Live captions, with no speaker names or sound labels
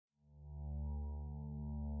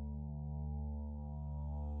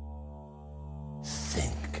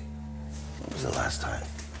last time?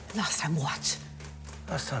 Last time what?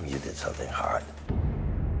 Last time you did something hard.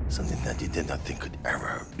 Something that you did not think could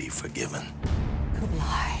ever be forgiven.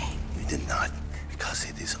 Why? You did not, because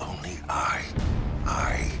it is only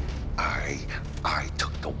I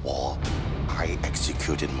took the wall. I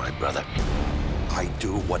executed my brother. I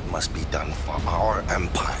do what must be done for our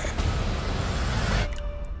empire.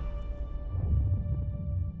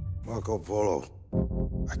 Marco Polo,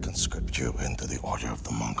 I conscript you into the Order of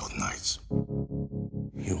the Mongol Knights.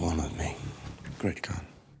 You honored me, great Khan.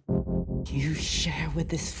 You share with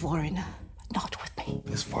this foreigner, but not with me.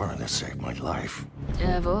 This foreigner saved my life.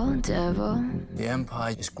 Devil, devil. The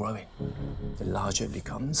empire is growing. The larger it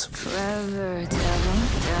becomes, Forever, devil,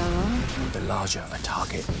 devil. the larger a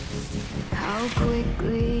target. How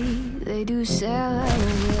quickly they do sell out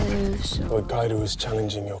their soul. Lord Kaido is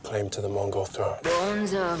challenging your claim to the Mongol throne.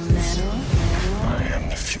 Bones of metal, metal. I am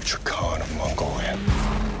the future Khan of Mongolia.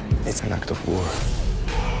 It's an act of war.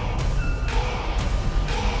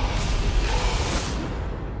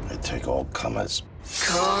 I take all comers.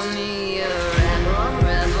 Call me a rebel,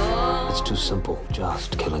 rebel. It's too simple,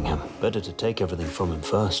 just killing him. Better to take everything from him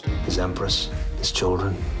first. His empress, his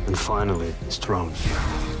children, and finally, his throne.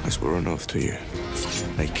 I swear an oath to you.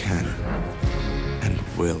 I can and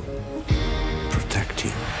will protect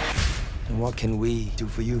you. And what can we do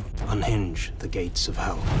for you? Unhinge the gates of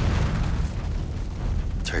hell.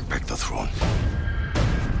 Take back the throne.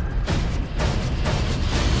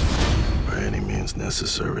 By any means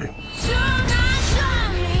necessary. Attack!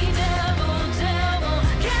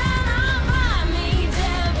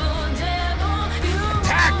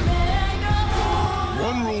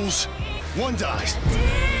 One rules, one dies.